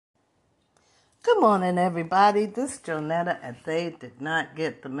Good morning, everybody. This is Jonetta, and they did not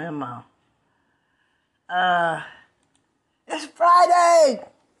get the memo. Uh, it's Friday.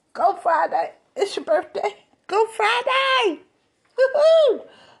 Go Friday. It's your birthday. Go Friday. Woohoo!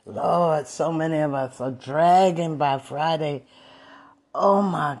 Lord, so many of us are dragging by Friday. Oh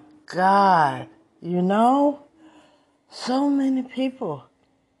my God. So many people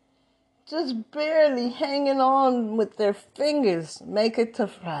just barely hanging on with their fingers make it to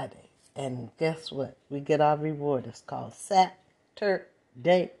Friday. And guess what? We get our reward. It's called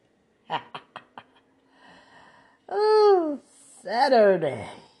Saturday. Oh, Saturday.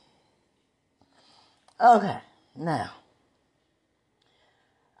 Okay, now,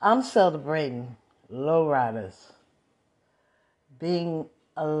 I'm celebrating lowriders being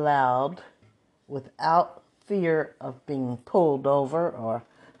allowed without fear of being pulled over or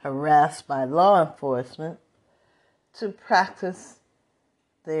harassed by law enforcement to practice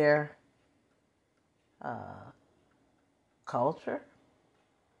their culture.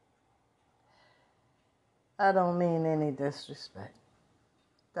 I don't mean any disrespect.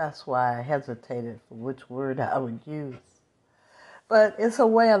 That's why I hesitated for which word I would use. But it's a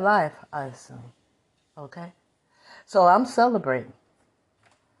way of life, I assume. Okay? So I'm celebrating.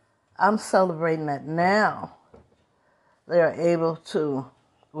 I'm celebrating that now they're able to,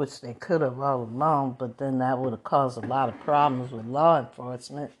 which they could have all along, but then that would have caused a lot of problems with law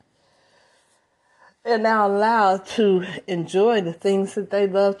enforcement. They're now allowed to enjoy the things that they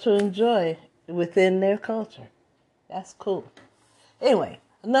love to enjoy within their culture. That's cool. Anyway,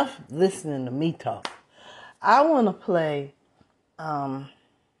 enough listening to me talk. I want to play some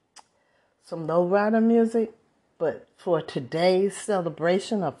lowrider music, but for today's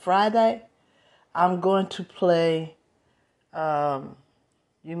celebration of Friday, I'm going to play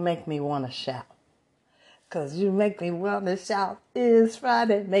You Make Me Want to Shout. Because You Make Me Want to Shout is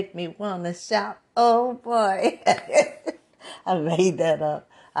Friday, make me want to shout. Oh boy. I made that up.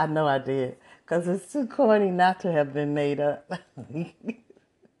 I know I did. Because it's too corny not to have been made up.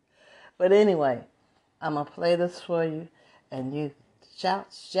 But anyway, I'm going to play this for you. And you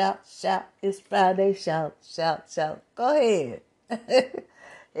shout, shout, shout. It's Friday. Shout, shout, shout. Go ahead.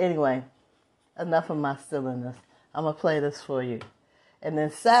 Anyway, enough of my silliness. I'm going to play this for you. And then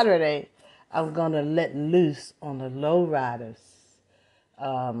Saturday, I'm going to let loose on the lowriders.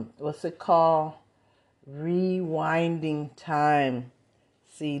 What's it called? Rewinding Time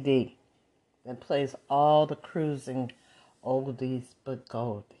CD. That plays all the cruising oldies but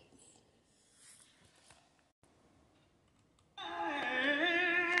goldies.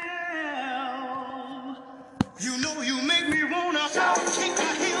 You know you make me wanna shout, kick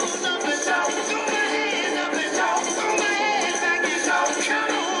my heels up and shout, throw my hands up and shout, throw my head back and shout.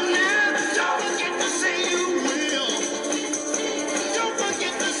 Come on now, don't forget to say you will. Don't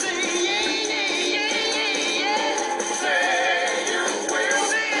forget to say yeah, yeah, yeah, yeah, yeah. Say you will.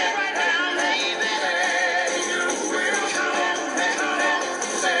 Say it right now, baby. Say you will. Come on, baby.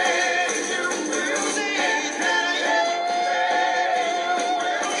 Say you will. Say it better, yeah. Say you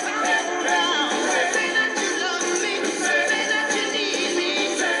will. Come on now. Say that you love me. Say that you need me.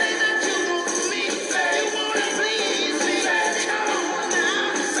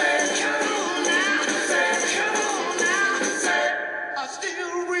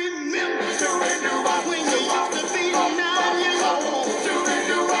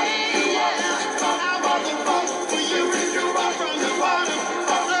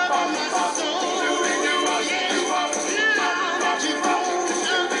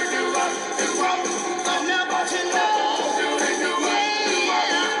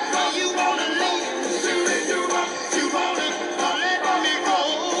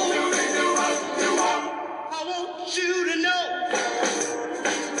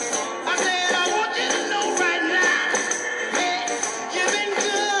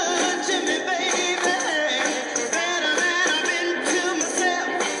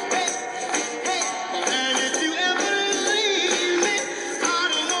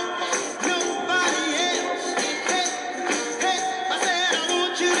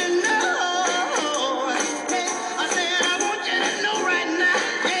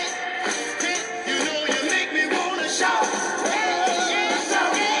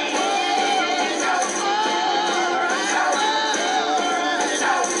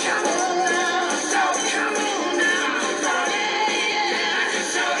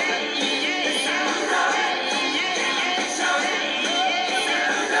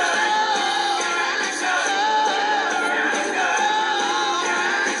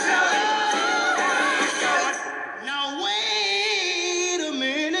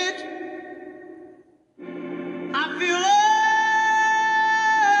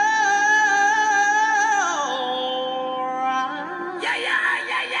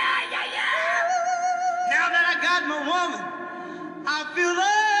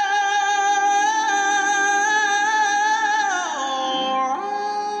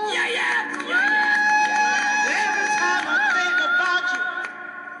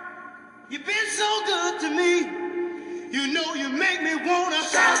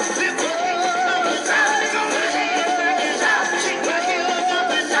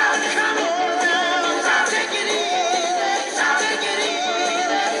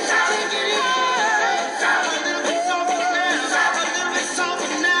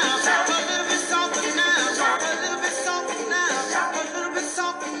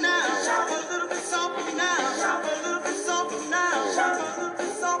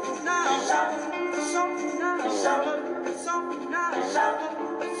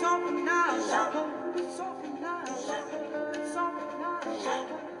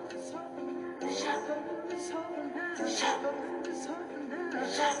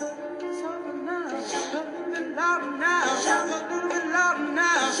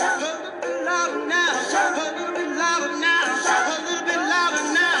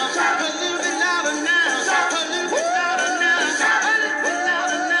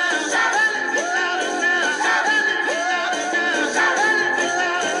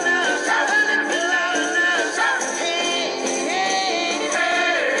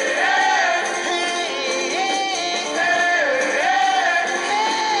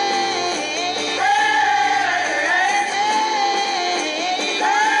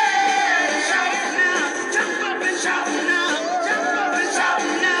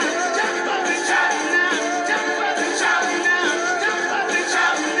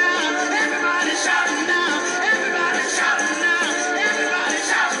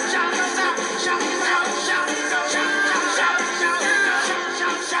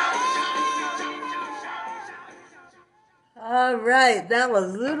 All right, that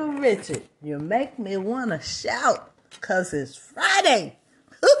was Little Richard. You make me want to shout because it's Friday.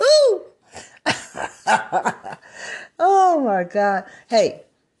 Woo-hoo! Oh, my God. Hey,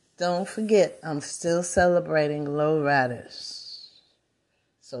 don't forget, I'm still celebrating Lowriders.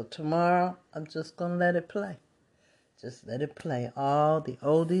 So tomorrow, I'm just going to let it play. Just let it play. All the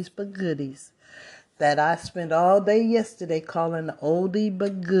oldies but goodies that I spent all day yesterday calling the oldie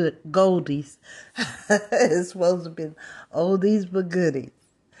but good goldies. It's supposed to be oldies but goodies.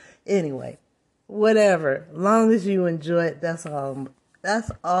 Anyway, whatever. As long as you enjoy it, that's all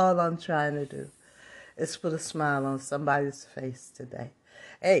I'm trying to do. Is put a smile on somebody's face today.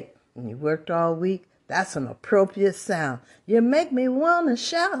 Hey, when you worked all week, that's an appropriate sound. You make me want to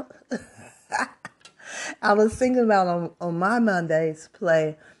shout. I was thinking about on my Mondays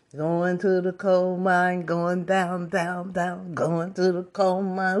play, going to the coal mine, going down, down, down, going to the coal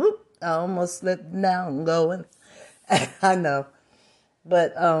mine. Whoop, I almost slipped down going. I know.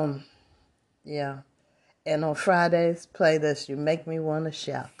 But, yeah. And on Fridays, play this. You make me want to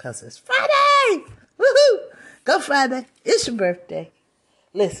shout because it's Friday. Woohoo! Go Friday. It's your birthday.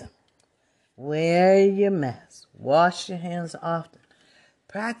 Listen, wear your mask. Wash your hands often.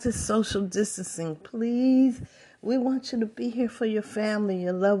 Practice social distancing, please. We want you to be here for your family,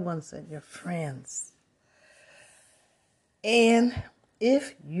 your loved ones, and your friends. And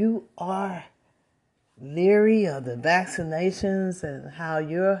if you are leery of the vaccinations and how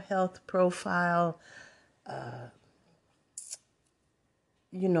your health profile,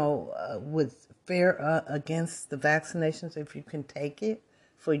 would fare against the vaccinations, if you can take it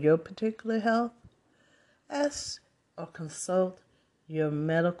for your particular health, ask or consult your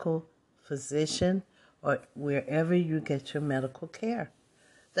medical physician or wherever you get your medical care.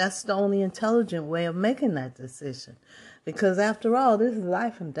 That's the only intelligent way of making that decision. Because after all, this is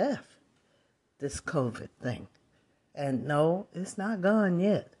life and death, this COVID thing. And no, it's not gone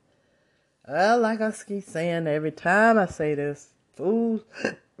yet. Well, like I keep saying every time I say this, fools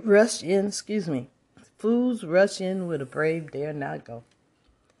rush in with a brave dare not go.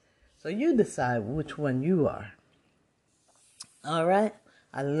 So you decide which one you are. All right?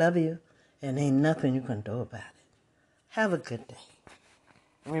 I love you, and ain't nothing you can do about it. Have a good day.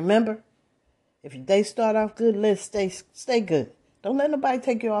 Remember, if your day start off good, let's stay good. Don't let nobody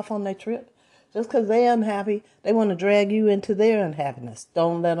take you off on their trip. Just because they're unhappy, they want to drag you into their unhappiness.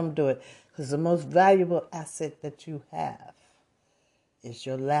 Don't let them do it. Because the most valuable asset that you have is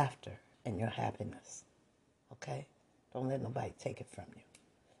your laughter and your happiness. Okay? Don't let nobody take it from you.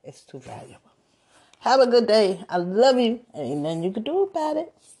 It's too valuable. Have a good day. I love you. Ain't nothing you can do about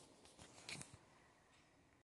it.